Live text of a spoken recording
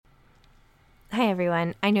Hi,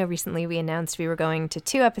 everyone. I know recently we announced we were going to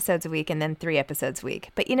 2 episodes a week and then 3 episodes a week.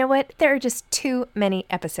 But you know what? There are just too many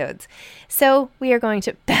episodes. So we are going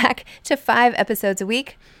back to 5 episodes a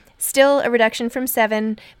week. Still a reduction from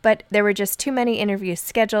 7, but there were just too many interviews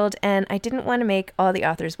scheduled, and I didn't want to make all the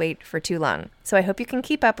authors wait for too long. So I hope you can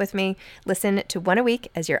keep up with me. Listen to 1 a week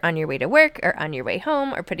as you're on your way to work or on your way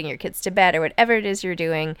home or putting your kids to bed or whatever it is you're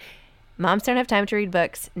doing. Moms Don't Have Time to Read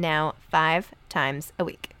Books, now 5 times a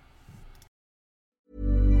week.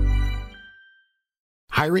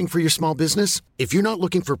 Hiring for your small business? If you're not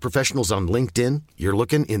looking for professionals on LinkedIn, you're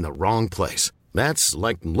looking in the wrong place. That's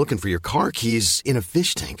like looking for your car keys in a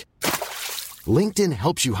fish tank. LinkedIn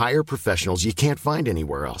helps you hire professionals you can't find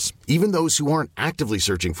anywhere else, even those who aren't actively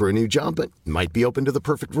searching for a new job but might be open to the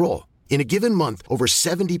perfect role. In a given month, over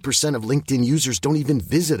 70% of LinkedIn users don't even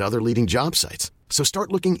visit other leading job sites. So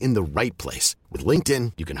start looking in the right place. With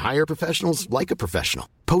LinkedIn, you can hire professionals like a professional.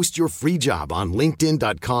 Post your free job on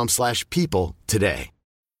linkedin.com/people today.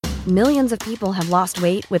 Millions of people have lost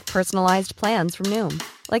weight with personalized plans from Noom.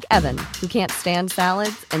 Like Evan, who can't stand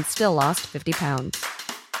salads and still lost 50 pounds.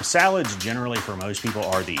 Salads generally for most people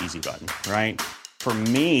are the easy button, right? For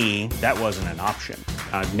me, that wasn't an option.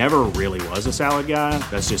 I never really was a salad guy.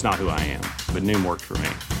 That's just not who I am. But Noom worked for me.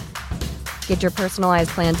 Get your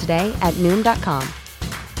personalized plan today at Noom.com.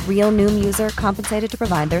 Real Noom user compensated to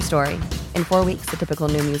provide their story. In 4 weeks, the typical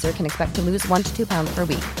Noom user can expect to lose 1 to 2 pounds per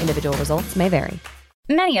week. Individual results may vary.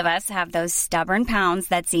 Many of us have those stubborn pounds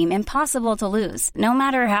that seem impossible to lose, no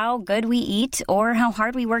matter how good we eat or how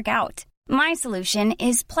hard we work out. My solution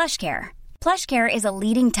is PlushCare. PlushCare is a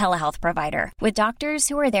leading telehealth provider with doctors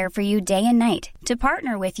who are there for you day and night to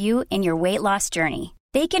partner with you in your weight loss journey.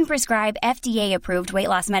 They can prescribe FDA-approved weight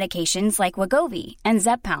loss medications like Wegovy and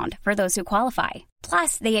Zepbound for those who qualify.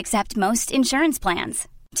 Plus, they accept most insurance plans.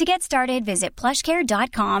 To get started, visit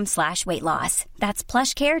plushcare.com/weightloss. That's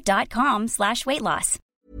plushcare.com/weightloss.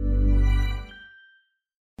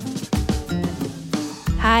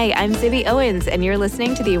 Hi, I'm Zibby Owens, and you're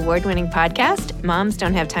listening to the award-winning podcast, Moms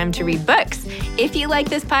Don't Have Time to Read Books. If you like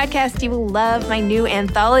this podcast, you will love my new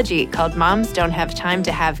anthology called Moms Don't Have Time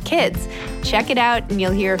to Have Kids. Check it out, and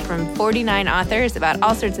you'll hear from 49 authors about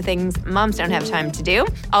all sorts of things moms don't have time to do.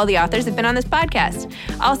 All the authors have been on this podcast.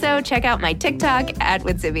 Also, check out my TikTok,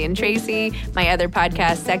 @with Zibby and Tracy, my other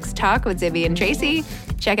podcast, Sex Talk with Zibby and Tracy.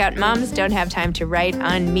 Check out Moms Don't Have Time to Write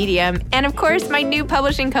on Medium. And of course, my new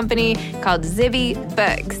publishing company called Zibby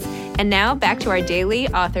Books. And now back to our daily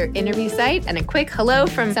author interview site and a quick hello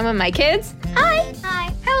from some of my kids. Hi.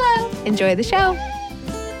 Hi. Hello. Enjoy the show.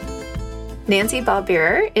 Nancy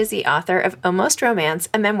Ball-Buehrer is the author of Almost Romance,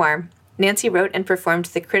 a memoir. Nancy wrote and performed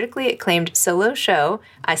the critically acclaimed solo show,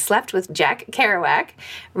 I Slept with Jack Kerouac,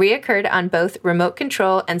 reoccurred on both Remote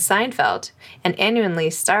Control and Seinfeld, and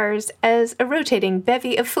annually stars as a rotating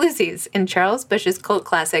bevy of floozies in Charles Busch's cult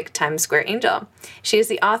classic Times Square Angel. She is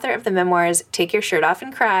the author of the memoirs Take Your Shirt Off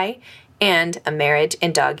and Cry and A Marriage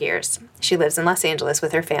in Dog Years. She lives in Los Angeles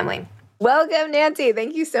with her family. Welcome, Nancy.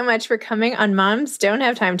 Thank you so much for coming on Moms Don't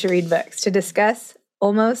Have Time to Read Books to discuss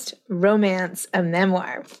Almost Romance, a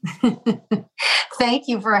memoir. Thank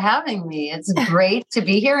you for having me. It's great to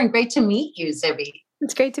be here and great to meet you, Zibby.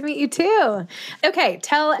 It's great to meet you too. Okay,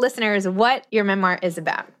 tell listeners what your memoir is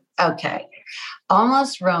about. Okay.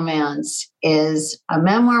 Almost Romance is a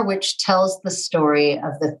memoir which tells the story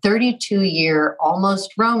of the 32-year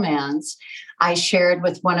almost romance I shared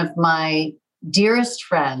with one of my dearest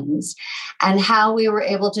friends and how we were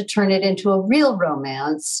able to turn it into a real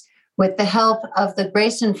romance with the help of the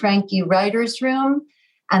Grace and Frankie Writers Room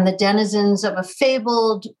and the denizens of a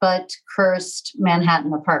fabled but cursed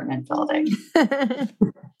Manhattan apartment building.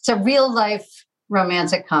 It's a real-life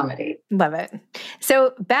romantic comedy. Love it.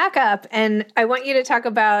 So back up, and I want you to talk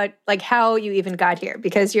about like how you even got here,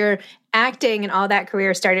 because your acting and all that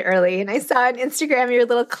career started early. And I saw on Instagram your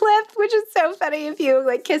little clip, which is so funny of you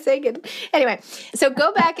like kissing. And anyway, so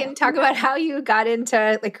go back and talk about how you got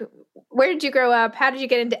into like, where did you grow up? How did you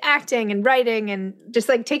get into acting and writing? And just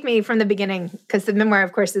like take me from the beginning, because the memoir,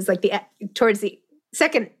 of course, is like towards the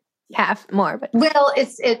second half more. But well,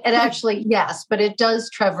 it actually, yes, but it does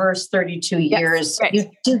traverse 32 years. Right.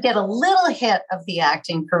 You do get a little hit of the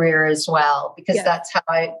acting career as well, because that's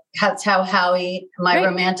how Howie, my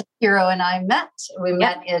romantic hero, and I met. We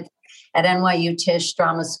met at NYU Tisch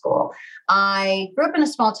Drama School. I grew up in a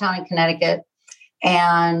small town in Connecticut.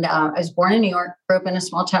 And I was born in New York, grew up in a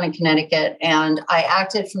small town in Connecticut, and I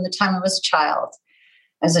acted from the time I was a child,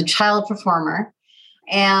 as a child performer,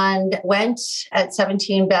 and went at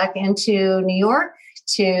 17 back into New York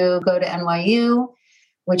to go to NYU,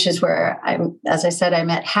 which is where as I said, I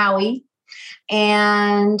met Howie.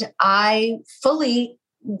 And I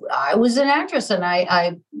was an actress, and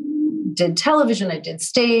I did television, I did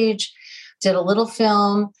stage, did a little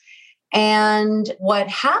film. And what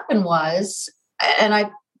happened was, and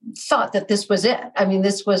I thought that this was it. I mean,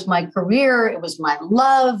 this was my career. It was my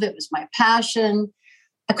love. It was my passion.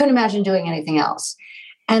 I couldn't imagine doing anything else.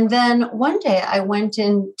 And then one day I went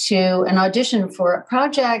into an audition for a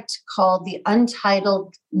project called the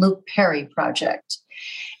Untitled Luke Perry Project.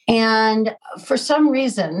 And for some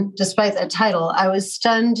reason, despite that title, I was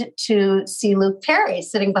stunned to see Luke Perry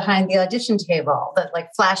sitting behind the audition table, that like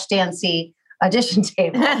flash dancey audition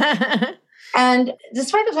table. And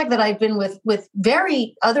despite the fact that I'd been with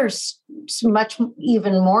very others, much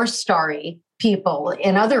even more starry people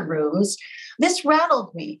in other rooms, this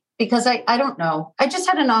rattled me because I don't know. I just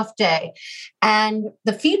had an off day. And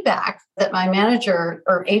the feedback that my manager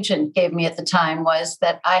or agent gave me at the time was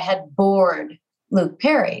that I had bored Luke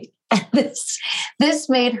Perry. And this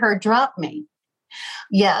made her drop me.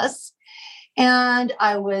 Yes. And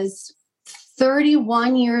I was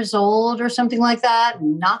 31 years old or something like that,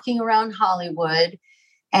 knocking around Hollywood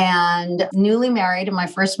and newly married in my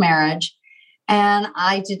first marriage. And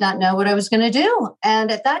I did not know what I was going to do.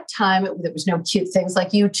 And at that time, there was no cute things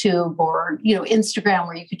like YouTube or, Instagram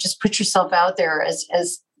where you could just put yourself out there as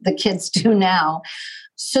the kids do now.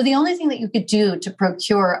 So the only thing that you could do to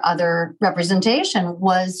procure other representation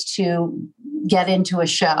was to get into a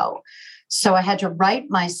show. So I had to write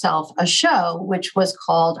myself a show, which was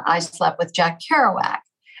called I Slept with Jack Kerouac,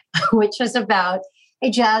 which was about a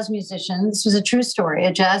jazz musician. This was a true story,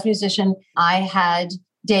 a jazz musician I had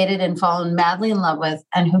dated and fallen madly in love with,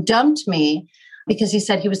 and who dumped me because he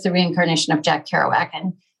said he was the reincarnation of Jack Kerouac,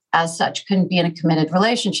 and as such couldn't be in a committed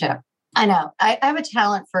relationship. I know. I have a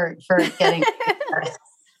talent for getting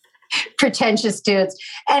pretentious dudes.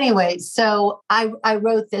 Anyway, so I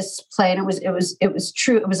wrote this play, and it was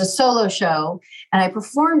true. It was a solo show, and I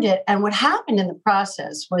performed it. And what happened in the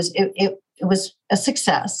process was it was a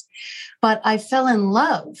success, but I fell in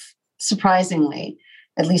love, surprisingly,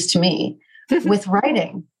 at least to me, with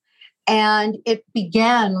writing. And it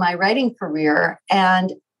began my writing career.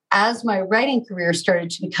 And as my writing career started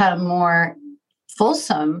to become more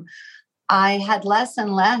fulsome, I had less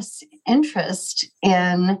and less interest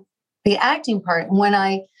in the acting part. When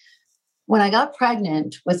I got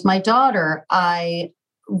pregnant with my daughter, I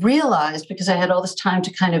realized, because I had all this time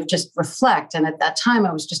to kind of just reflect, and at that time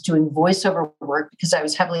I was just doing voiceover work because I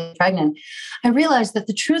was heavily pregnant, I realized that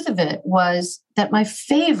the truth of it was that my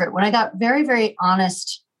favorite, when I got very, very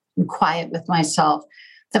honest and quiet with myself,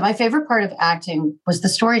 that my favorite part of acting was the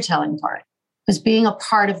storytelling part, was being a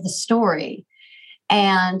part of the story,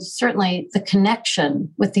 and certainly the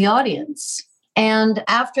connection with the audience. And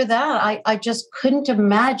after that, I just couldn't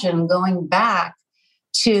imagine going back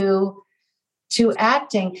to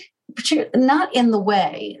acting, not in the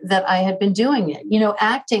way that I had been doing it.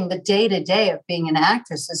 Acting, the day-to-day of being an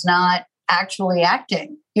actress is not actually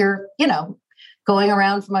acting. You're, going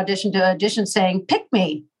around from audition to audition saying, pick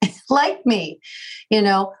me, like me,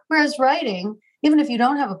 whereas writing, even if you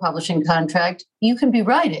don't have a publishing contract, you can be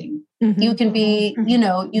writing. Mm-hmm. You can be,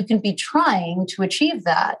 you can be trying to achieve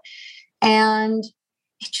that. And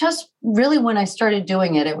it just really, when I started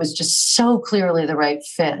doing it, it was just so clearly the right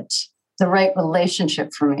fit, the right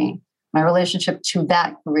relationship for me, my relationship to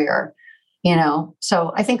that career,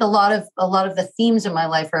 So I think a lot of the themes in my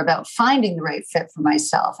life are about finding the right fit for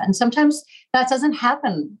myself. And sometimes that doesn't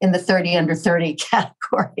happen in the 30 under 30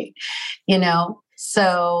 category,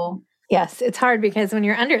 So yes, it's hard because when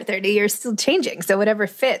you're under 30, you're still changing. So whatever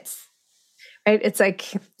fits. Right? It's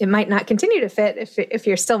like it might not continue to fit if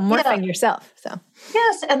you're still morphing yourself. So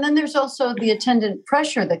yes, and then there's also the attendant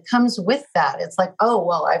pressure that comes with that. It's like, oh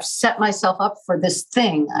well, I've set myself up for this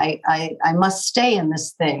thing. I must stay in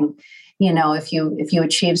this thing. If you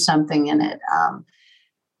achieve something in it,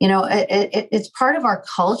 it's part of our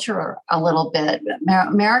culture a little bit.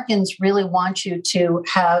 Americans really want you to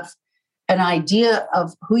have an idea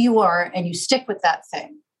of who you are, and you stick with that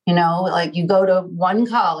thing. Like you go to one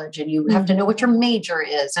college and you have to know what your major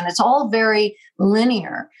is. And it's all very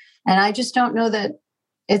linear. And I just don't know that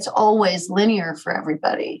it's always linear for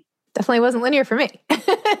everybody. Definitely wasn't linear for me.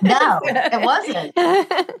 No, it wasn't.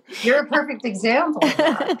 You're a perfect example of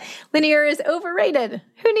that. Linear is overrated.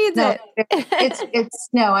 Who needs it? It's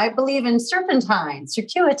no, I believe in serpentine,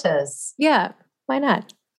 circuitous. Yeah, why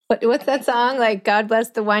not? What's that song? Like, God bless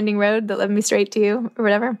the winding road that led me straight to you, or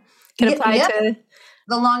whatever. Can apply to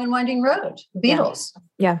The Long and Winding Road, the Beatles.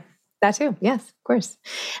 Yeah, that too. Yes, of course.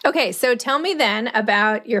 Okay, so tell me then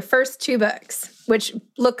about your first two books, which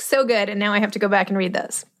look so good, and now I have to go back and read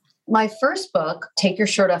those. my first book, Take Your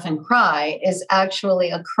Shirt Off and Cry, is actually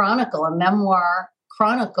a memoir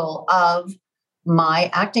chronicle of my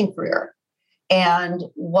acting career and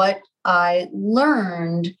what I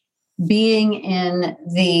learned being in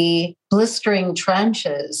the blistering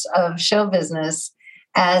trenches of show business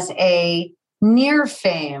as a near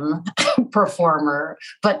fame performer,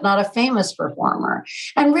 but not a famous performer.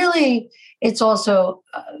 And really, it's also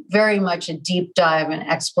very much a deep dive and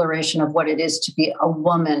exploration of what it is to be a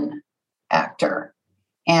woman actor.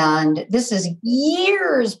 And this is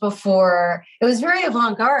years before, it was very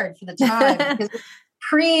avant-garde for the time, because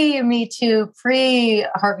pre-Me Too,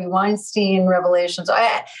 pre-Harvey Weinstein revelations,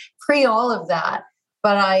 pre all of that.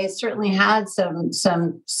 But I certainly had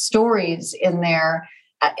some stories in there.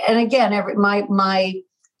 And again, my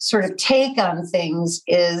sort of take on things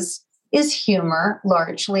is humor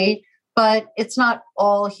largely, but it's not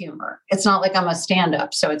all humor. It's not like I'm a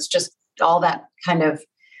stand-up, so it's just all that kind of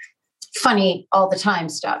funny all the time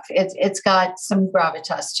stuff. It's got some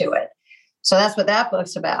gravitas to it. So that's what that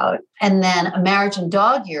book's about. And then A Marriage in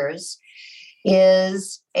Dog Years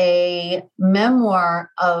is a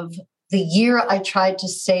memoir of the year I tried to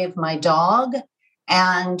save my dog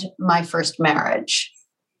and my first marriage.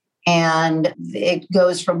 And it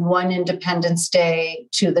goes from one Independence Day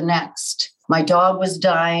to the next. My dog was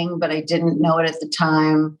dying, but I didn't know it at the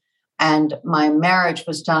time. And my marriage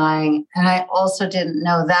was dying. And I also didn't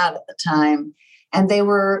know that at the time. And they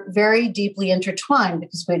were very deeply intertwined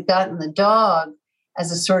because we'd gotten the dog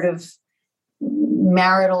as a sort of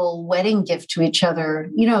marital wedding gift to each other.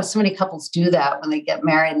 You know, so many couples do that when they get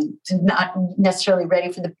married and not necessarily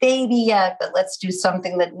ready for the baby yet, but let's do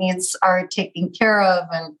something that needs our taking care of.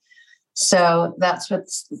 And so that's what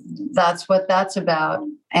that's about.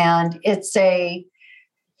 And it's an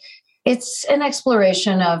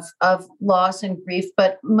exploration of loss and grief,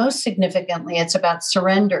 but most significantly, it's about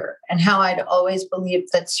surrender and how I'd always believed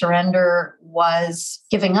that surrender was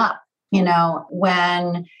giving up, you know,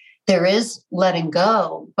 when there is letting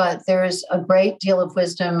go, but there's a great deal of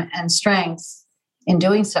wisdom and strength in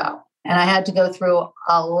doing so. And I had to go through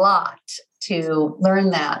a lot to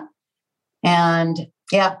learn that. And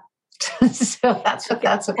yeah. So that's what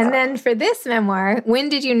that's about. And then for this memoir, when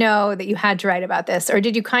did you know that you had to write about this? Or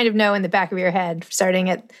did you kind of know in the back of your head, starting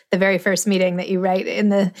at the very first meeting, that you write in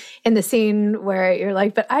the scene where you're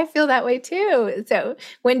like, but I feel that way too. So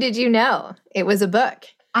when did you know it was a book?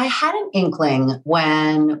 I had an inkling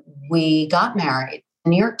when we got married. The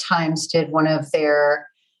New York Times did one of their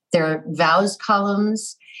vows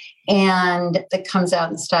columns, and that comes out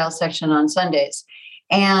in the style section on Sundays.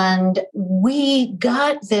 And we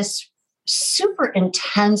got this super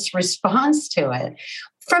intense response to it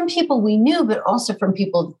from people we knew, but also from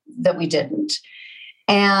people that we didn't.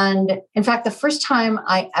 And in fact, the first time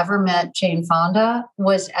I ever met Jane Fonda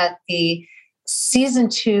was at the season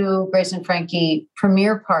 2 Grace and Frankie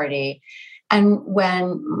premiere party. And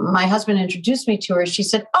when my husband introduced me to her, she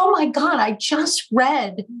said, "Oh my God, I just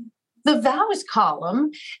read the vows column."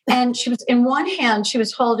 And she was, in one hand, she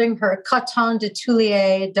was holding her Coton de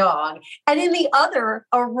Tuileries dog, and in the other,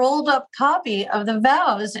 a rolled up copy of the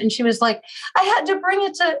vows. And she was like, "I had to bring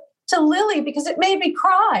it to Lily because it made me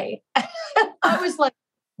cry." I was like,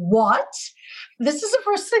 "What? This is the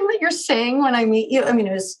first thing that you're saying when I meet you?" I mean,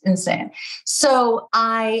 it was insane. So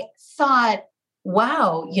I thought,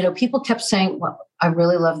 wow, you know, people kept saying, "Well, I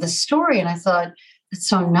really love this story." And I thought, it's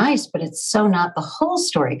so nice, but it's so not the whole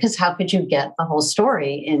story, because how could you get the whole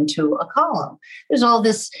story into a column? There's all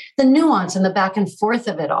this, the nuance and the back and forth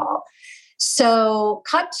of it all. So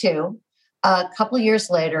cut to a couple of years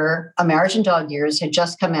later, A Marriage in Dog Years had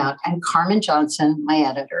just come out, and Carmen Johnson, my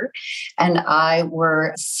editor, and I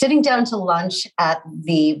were sitting down to lunch at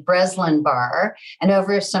the Breslin Bar, and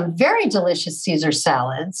over some very delicious Caesar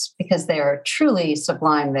salads, because they are truly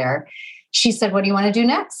sublime there, she said, "What do you want to do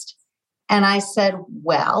next?" And I said,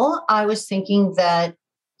 "Well, I was thinking that,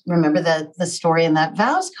 remember the story in that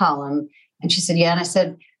vows column?" And she said, "Yeah." And I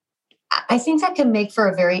said, "I think that can make for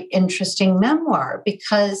a very interesting memoir,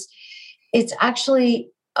 because it's actually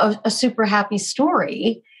a super happy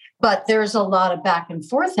story, but there's a lot of back and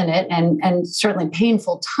forth in it, and certainly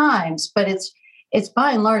painful times, but it's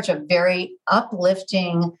by and large a very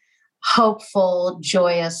uplifting, hopeful,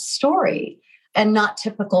 joyous story, and not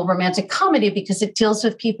typical romantic comedy, because it deals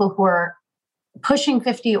with people who are pushing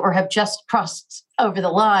 50 or have just crossed over the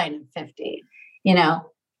line of 50, you know?"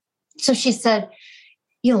 So she said,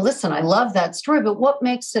 "You know, listen, I love that story, but what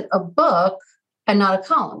makes it a book and not a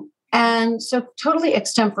column?" And so totally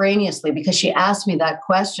extemporaneously, because she asked me that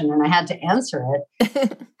question and I had to answer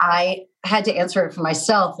it, I had to answer it for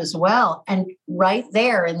myself as well. And right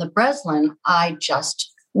there in the Breslin, I just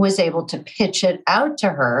was able to pitch it out to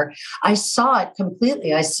her, I saw it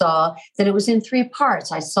completely. I saw that it was in 3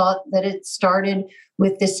 parts. I saw that it started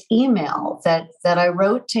with this email that I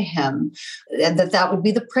wrote to him, that would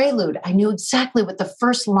be the prelude. I knew exactly what the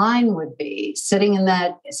first line would be, sitting in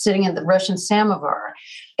the Russian samovar.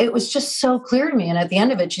 It was just so clear to me. And at the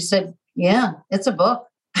end of it, she said, yeah, it's a book.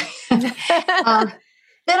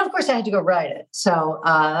 Then, of course, I had to go write it. So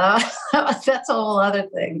that's a whole other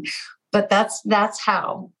thing. But that's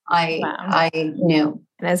how I knew.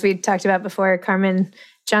 And as we talked about before, Carmen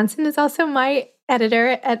Johnson is also my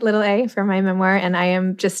editor at Little A for my memoir. And I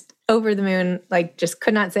am just over the moon, like just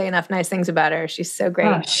could not say enough nice things about her. She's so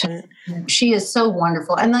great. She is so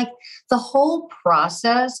wonderful. And like the whole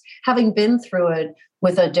process, having been through it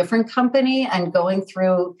with a different company and going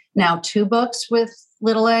through now 2 books with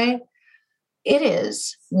Little A, it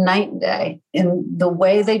is night and day in the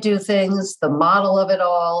way they do things, the model of it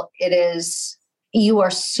all. It is, you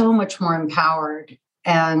are so much more empowered.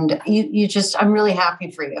 And you just, I'm really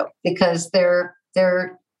happy for you because they're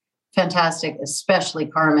fantastic, especially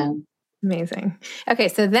Carmen. Amazing. Okay.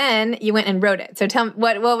 So then you went and wrote it. So tell me,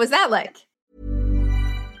 what was that like?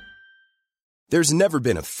 There's never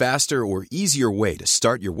been a faster or easier way to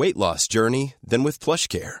start your weight loss journey than with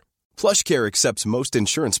PlushCare. PlushCare accepts most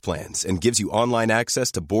insurance plans and gives you online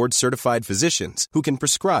access to board-certified physicians who can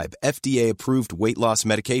prescribe FDA-approved weight loss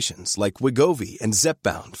medications like Wegovy and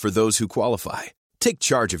Zepbound for those who qualify. Take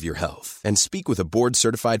charge of your health and speak with a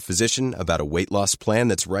board-certified physician about a weight loss plan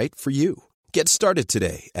that's right for you. Get started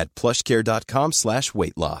today at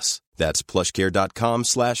plushcare.com/weight-loss. That's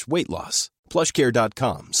plushcare.com/weight-loss.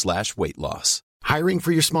 plushcare.com/weight-loss. Hiring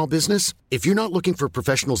for your small business? If you're not looking for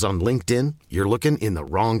professionals on LinkedIn, you're looking in the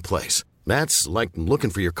wrong place. That's like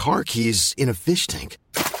looking for your car keys in a fish tank.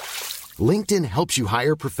 LinkedIn helps you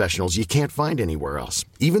hire professionals you can't find anywhere else,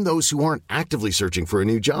 even those who aren't actively searching for a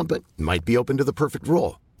new job but might be open to the perfect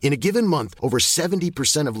role. In a given month, over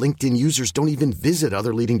 70% of LinkedIn users don't even visit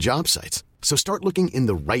other leading job sites. So start looking in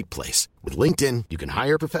the right place. With LinkedIn, you can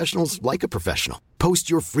hire professionals like a professional. Post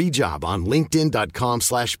your free job on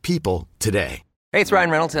linkedin.com/people today. Hey, it's Ryan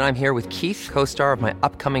Reynolds, and I'm here with Keith, co-star of my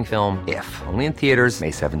upcoming film, If, only in theaters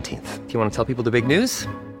May 17th. Do you want to tell people the big news?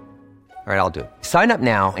 All right, I'll do it. Sign up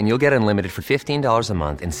now and you'll get unlimited for $15 a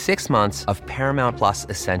month and 6 months of Paramount Plus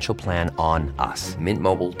Essential Plan on us.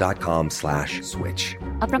 MintMobile.com/switch.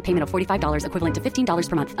 Upfront payment of $45 equivalent to $15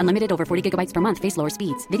 per month. Unlimited over 40 gigabytes per month. Face lower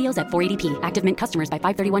speeds. Videos at 480p. Active Mint customers by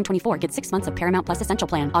 531.24 get 6 months of Paramount Plus Essential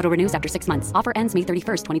Plan. Auto renews after 6 months. Offer ends May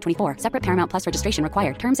 31st, 2024. Separate Paramount Plus registration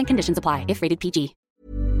required. Terms and conditions apply if rated PG.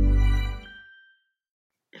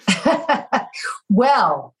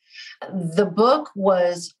 Well, the book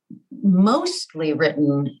was mostly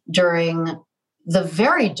written during the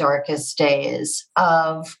very darkest days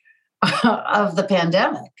of the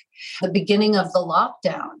pandemic, the beginning of the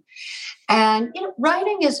lockdown. And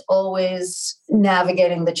writing is always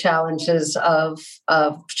navigating the challenges of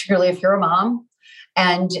particularly if you're a mom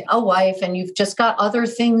and a wife and you've just got other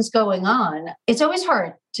things going on. It's always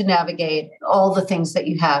hard to navigate all the things that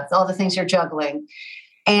you have, all the things you're juggling.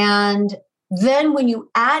 And then when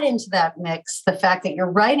you add into that mix the fact that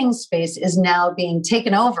your writing space is now being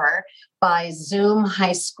taken over by Zoom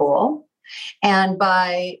High School and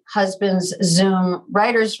by husband's Zoom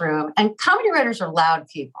writer's room, and comedy writers are loud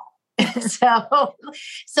people.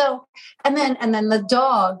 So, and then the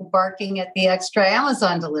dog barking at the extra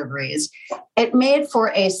Amazon deliveries, it made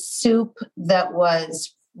for a soup that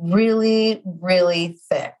was really, really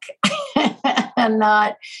thick and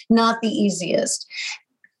not the easiest.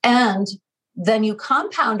 And then you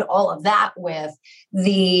compound all of that with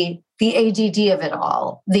the ADD of it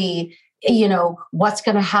all, what's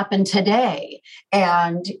going to happen today,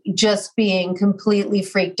 and just being completely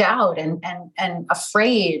freaked out and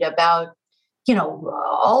afraid about,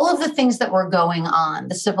 all of the things that were going on,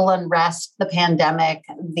 the civil unrest, the pandemic,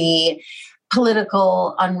 the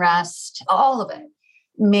political unrest, all of it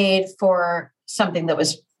made for something that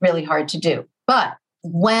was really hard to do. But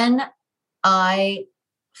when I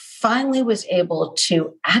finally was able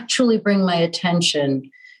to actually bring my attention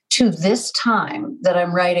to this time that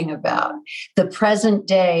I'm writing about, the present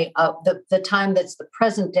day, the time that's the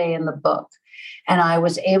present day in the book. And I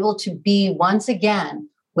was able to be once again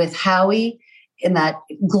with Howie in that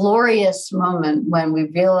glorious moment when we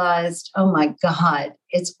realized, oh my God,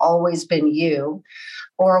 it's always been you.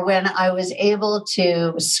 Or when I was able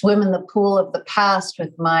to swim in the pool of the past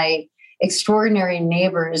with my extraordinary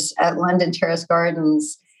neighbors at London Terrace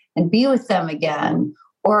Gardens and be with them again,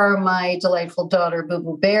 or my delightful daughter, Boo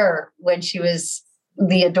Boo Bear, when she was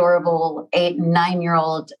the adorable 8 and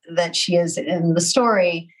 9-year-old that she is in the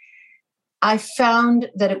story. I found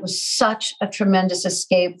that it was such a tremendous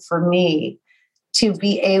escape for me to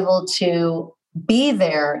be able to be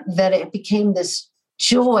there, that it became this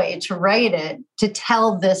joy to write it, to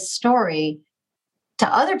tell this story to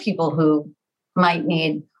other people who might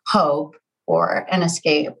need hope or an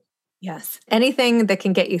escape. Yes. Anything that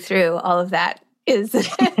can get you through all of that is,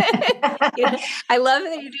 I love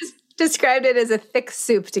that you just described it as a thick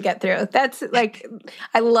soup to get through. That's like,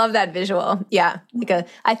 I love that visual. Yeah.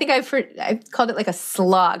 I think I called it like a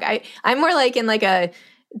slog. I'm more like in like a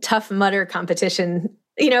Tough Mudder competition,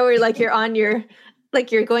 where like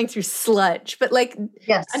you're going through sludge, but like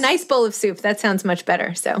a nice bowl of soup. That sounds much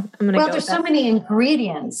better. So I'm going to go. Well, there's so many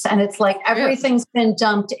ingredients and it's like everything's been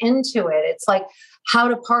dumped into it. It's like how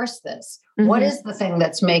to parse this. Mm-hmm. What is the thing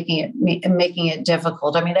that's making it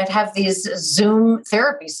difficult? I mean, I'd have these Zoom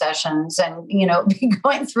therapy sessions and, be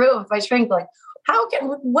going through with my shrink, like,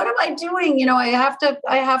 what am I doing? I have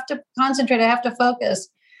to concentrate. I have to focus.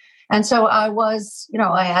 And so I was,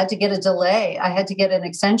 I had to get a delay. I had to get an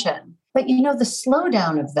extension. But, the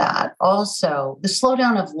slowdown of that also, the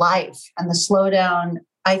slowdown of life and the slowdown,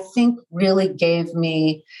 I think really gave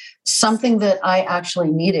me something that I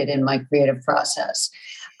actually needed in my creative process.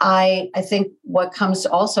 I think what comes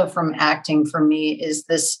also from acting for me is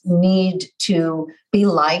this need to be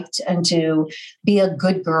liked and to be a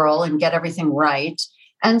good girl and get everything right.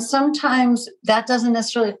 And sometimes that doesn't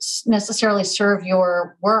necessarily serve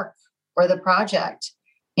your work or the project.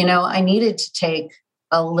 I needed to take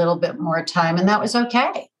a little bit more time, and that was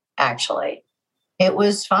okay, actually. It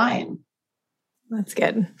was fine. That's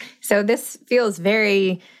good. So this feels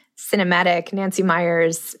very cinematic, Nancy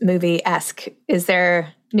Meyers movie-esque. Is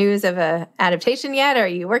there news of an adaptation yet? Are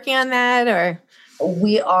you working on that, or?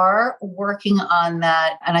 We are working on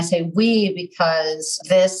that. And I say we because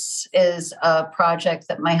this is a project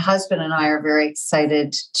that my husband and I are very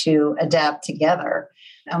excited to adapt together.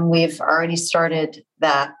 And we've already started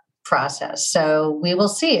that process. So we will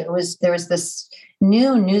see. There was this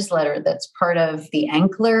new newsletter that's part of the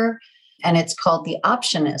Ankler, and it's called The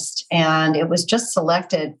Optionist. And it was just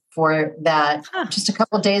selected for that just a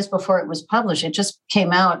couple of days before it was published. It just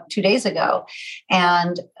came out 2 days ago.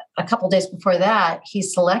 And a couple of days before that, he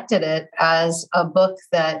selected it as a book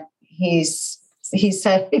that he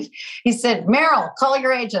said, Meryl, call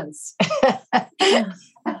your agents. I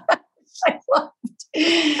loved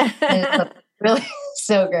it. It's really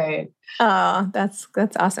so great. Oh, that's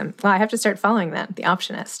awesome. Well, I have to start following that, The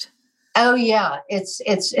Optionist. Oh yeah.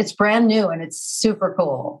 It's brand new and it's super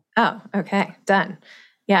cool. Oh, okay. Done.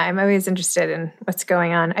 Yeah. I'm always interested in what's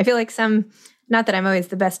going on. I feel like not that I'm always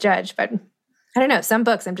the best judge, but I don't know, some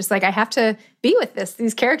books I'm just like, I have to be with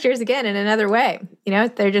these characters again in another way.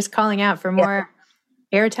 They're just calling out for more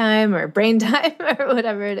airtime or brain time or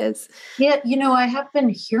whatever it is. Yeah. I have been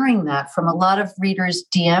hearing that from a lot of readers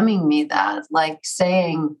DMing me that, like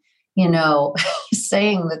saying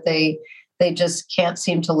that they just can't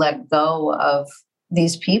seem to let go of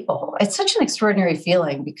these people. It's such an extraordinary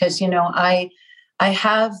feeling because, I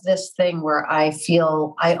have this thing where I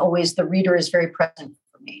feel the reader is very present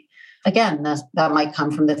for me. Again, that might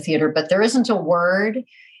come from the theater, but there isn't a word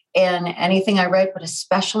in anything I write, but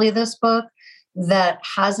especially this book, that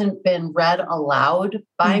hasn't been read aloud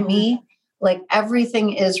by me. Like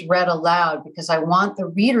everything is read aloud because I want the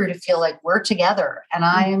reader to feel like we're together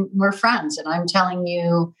and we're friends and I'm telling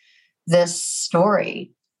you this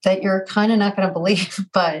story that you're kind of not going to believe,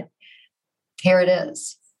 but here it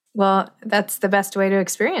is. Well, that's the best way to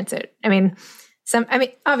experience it.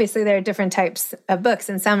 Obviously there are different types of books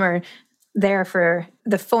and some are there for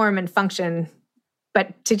the form and function,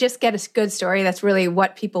 but to just get a good story, that's really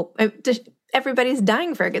what everybody's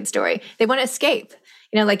dying for a good story. They want to escape,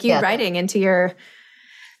 like you writing into your,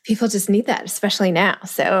 people just need that, especially now.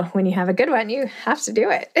 So when you have a good one, you have to do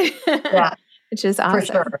it, which is awesome. For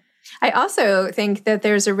sure. I also think that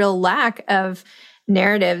there's a real lack of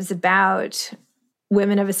narratives about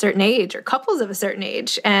women of a certain age or couples of a certain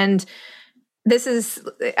age. And this is,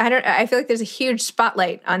 I feel like there's a huge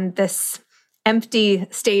spotlight on this empty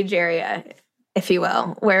stage area, if you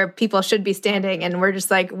will, where people should be standing. And we're just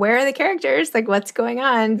like, where are the characters? Like, what's going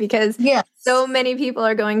on? Because so many people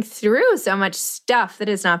are going through so much stuff that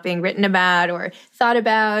is not being written about or thought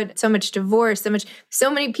about, so much divorce,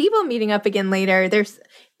 so many people meeting up again later. There's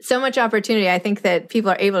so much opportunity. I think that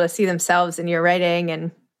people are able to see themselves in your writing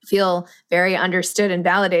and feel very understood and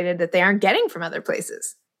validated that they aren't getting from other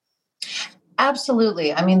places.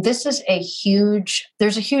 Absolutely. This is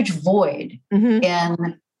there's a huge void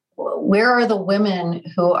in where are the women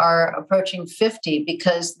who are approaching 50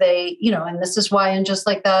 because they, and this is why, and just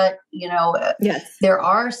like that, there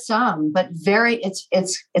are some, but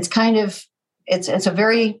it's kind of It's a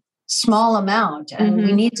very small amount, and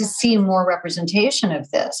we need to see more representation of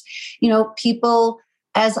this. People,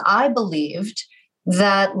 as I believed,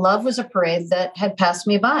 that love was a parade that had passed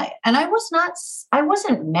me by. And I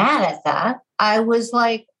wasn't mad at that. I was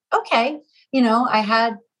like, okay,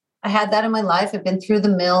 I had that in my life. I've been through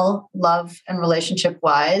the mill, love and relationship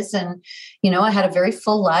wise. And, I had a very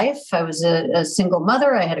full life. I was a single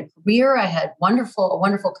mother. I had a career. I had a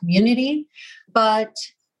wonderful community, but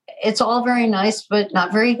it's all very nice, but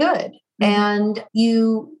not very good. And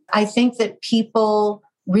I think that people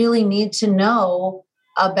really need to know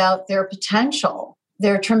about their potential,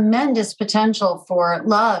 their tremendous potential for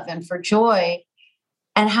love and for joy,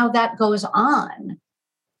 and how that goes on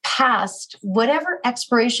past whatever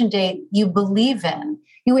expiration date you believe in.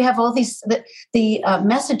 We have all these, the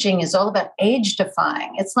messaging is all about age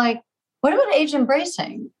defying. It's like, what about age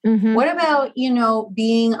embracing? What about,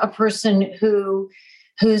 being a person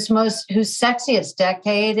whose sexiest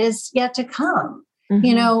decade is yet to come,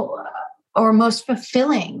 or most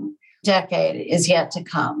fulfilling decade is yet to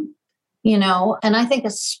come, and I think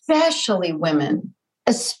especially women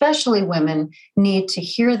need to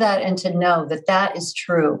hear that and to know that that is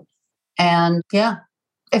true. And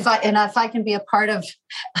if I can be a part of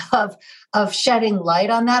shedding light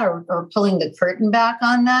on that or pulling the curtain back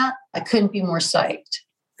on that, I couldn't be more psyched.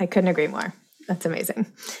 I couldn't agree more. That's amazing.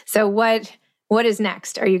 So what is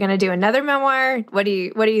next? Are you going to do another memoir? What are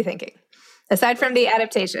you thinking? Aside from the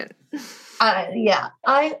adaptation? I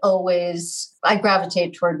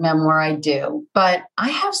gravitate toward memoir. I do, but I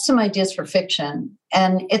have some ideas for fiction,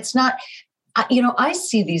 and it's not, I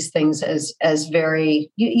see these things as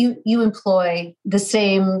very, you employ the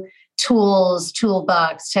same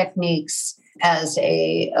toolbox techniques as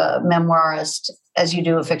a memoirist as you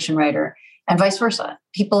do a fiction writer, and vice versa.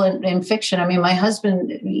 People in fiction, my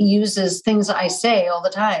husband uses things I say all the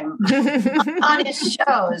time on his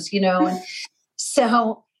shows, and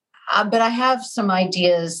so, but I have some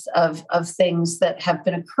ideas of things that have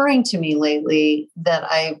been occurring to me lately that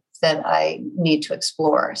I need to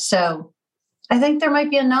explore. So I think there might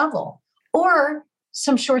be a novel or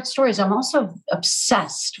some short stories. I'm also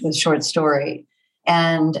obsessed with short story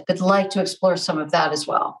and would like to explore some of that as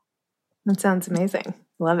well. That sounds amazing.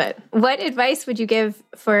 Love it. What advice would you give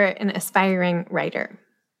for an aspiring writer?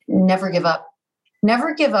 Never give up.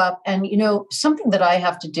 Never give up. And, something that I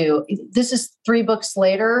have to do, this is 3 books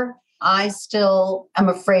later, I still am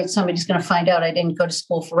afraid somebody's going to find out I didn't go to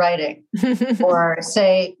school for writing or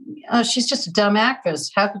say, oh, she's just a dumb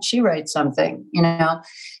actress. How could she write something?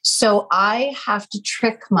 So I have to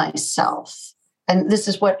trick myself. And this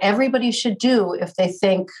is what everybody should do if they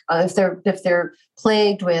think, if they're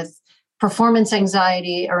plagued with performance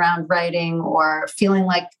anxiety around writing or feeling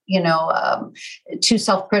like, too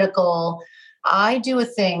self-critical. I do a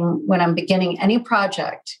thing when I'm beginning any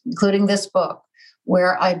project, including this book,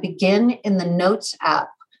 where I begin in the Notes app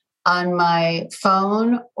on my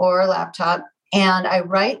phone or laptop, and I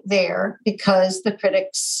write there because the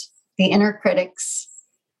inner critics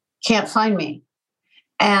can't find me.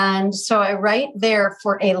 And so I write there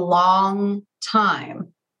for a long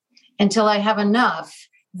time until I have enough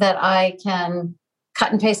that I can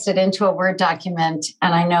cut and paste it into a Word document,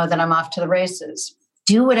 and I know that I'm off to the races.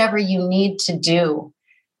 Do whatever you need to do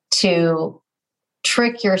to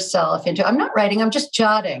trick yourself into, I'm not writing, I'm just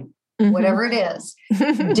jotting, whatever it is.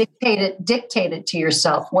 Dictate it to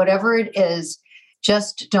yourself, whatever it is.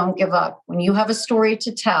 Just don't give up. When you have a story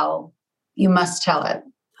to tell, you must tell it.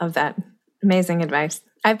 Love that. Amazing advice.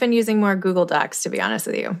 I've been using more Google Docs, to be honest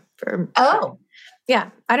with you. Yeah.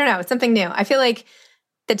 I don't know. It's something new. I feel like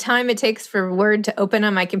the time it takes for Word to open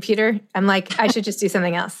on my computer, I'm like, I should just do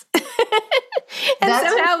something else. And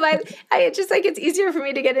somehow it's easier for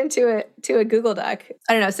me to get into a Google Doc.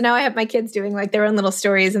 I don't know. So now I have my kids doing like their own little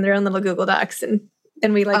stories and their own little Google Docs. And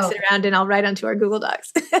then we sit around and I'll write onto our Google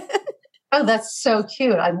Docs. Oh, that's so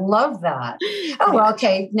cute. I love that. Oh, well,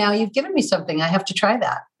 okay. Now you've given me something. I have to try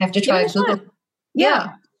that. I have to try Google.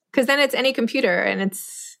 Yeah. Because then it's any computer and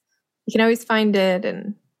you can always find it.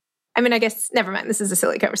 And I guess, never mind. This is a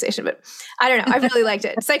silly conversation, but I don't know. I really liked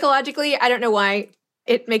it. Psychologically, I don't know why.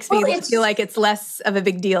 It makes me feel like it's less of a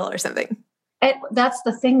big deal or something. That's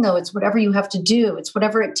the thing, though. It's whatever you have to do. It's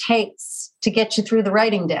whatever it takes to get you through the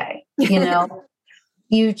writing day.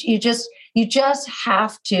 You just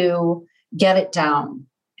have to get it down,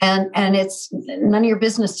 and it's none of your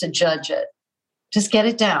business to judge it. Just get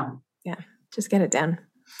it down. Yeah, just get it down.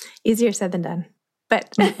 Easier said than done.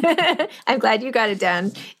 But I'm glad you got it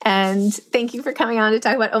down. And thank you for coming on to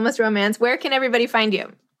talk about Almost Romance. Where can everybody find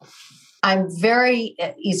you? I'm very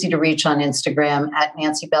easy to reach on Instagram at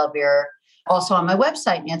Nancy Balbier. Also on my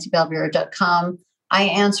website, nancybalbiero.com, I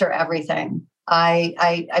answer everything.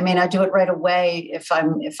 I may not do it right away if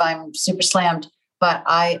I'm super slammed, but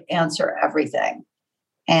I answer everything.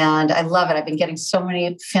 And I love it. I've been getting so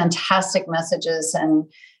many fantastic messages and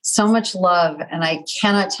so much love. And I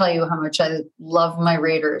cannot tell you how much I love my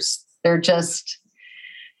readers. They're just,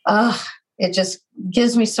 it just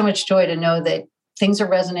gives me so much joy to know that things are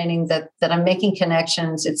resonating, that I'm making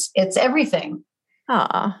connections. It's everything.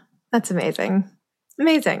 Aw, that's amazing.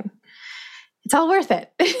 Amazing. It's all worth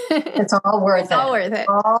it. It's all worth it. All worth it.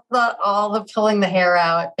 All the pulling the hair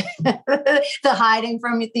out, the hiding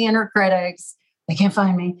from the inner critics. They can't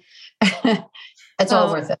find me. It's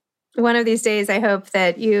all worth it. One of these days, I hope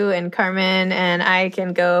that you and Carmen and I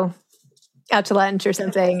can go out to lunch or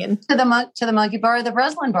something. And to the Monkey Bar or the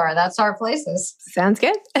Breslin Bar. That's our places. Sounds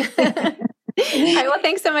good. All right, well,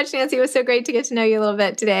 thanks so much, Nancy. It was so great to get to know you a little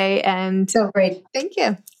bit today. And so great. Thank you.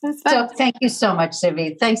 It was fun. So thank you so much,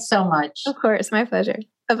 Zibby. Thanks so much. Of course. My pleasure.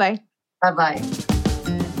 Bye-bye. Bye-bye.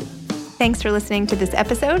 Thanks for listening to this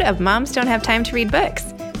episode of Moms Don't Have Time to Read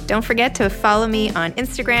Books. Don't forget to follow me on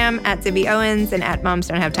Instagram at Zibby Owens and at Moms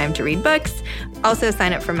Don't Have Time to Read Books. Also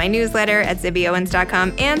sign up for my newsletter at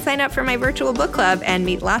zibbyowens.com and sign up for my virtual book club and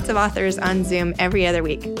meet lots of authors on Zoom every other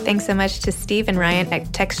week. Thanks so much to Steve and Ryan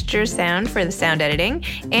at Texture Sound for the sound editing.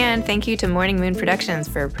 And thank you to Morning Moon Productions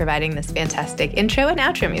for providing this fantastic intro and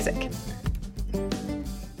outro music.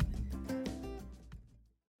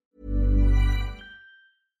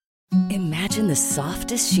 Imagine the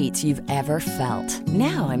softest sheets you've ever felt.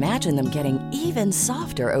 Now imagine them getting even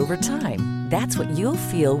softer over time. That's what you'll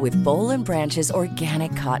feel with Boll & Branch's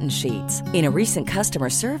organic cotton sheets. In a recent customer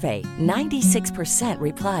survey, 96%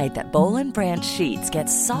 replied that Boll & Branch sheets get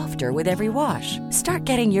softer with every wash. Start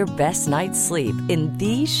getting your best night's sleep in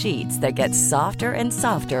these sheets that get softer and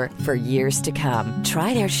softer for years to come.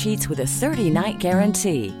 Try their sheets with a 30-night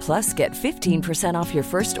guarantee. Plus, get 15% off your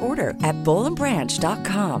first order at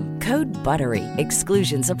bollandbranch.com. Code BUTTERY.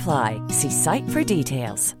 Exclusions apply. See site for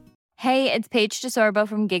details. Hey, it's Paige DeSorbo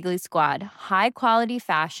from Giggly Squad. High quality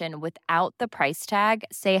fashion without the price tag.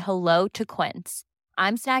 Say hello to Quince.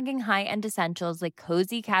 I'm snagging high-end essentials like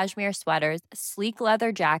cozy cashmere sweaters, sleek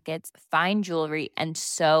leather jackets, fine jewelry, and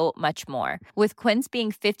so much more. With Quince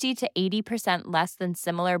being 50 to 80% less than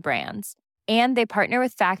similar brands. And they partner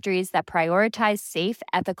with factories that prioritize safe,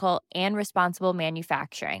 ethical, and responsible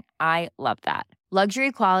manufacturing. I love that.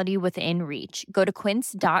 Luxury quality within reach. Go to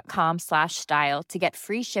quince.com/style to get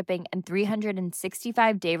free shipping and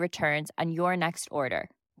 365-day returns on your next order.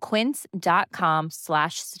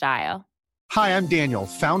 Quince.com/style. Hi, I'm Daniel,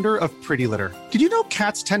 founder of Pretty Litter. Did you know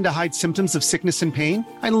cats tend to hide symptoms of sickness and pain?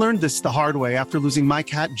 I learned this the hard way after losing my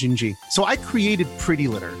cat, Gingy. So I created Pretty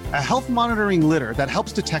Litter, a health monitoring litter that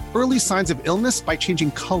helps detect early signs of illness by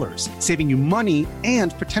changing colors, saving you money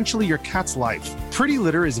and potentially your cat's life. Pretty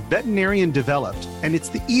Litter is veterinarian developed, and it's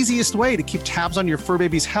the easiest way to keep tabs on your fur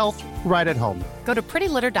baby's health right at home. Go to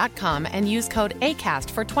prettylitter.com and use code ACAST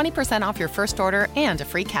for 20% off your first order and a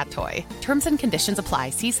free cat toy. Terms and conditions apply.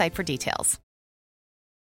 See site for details.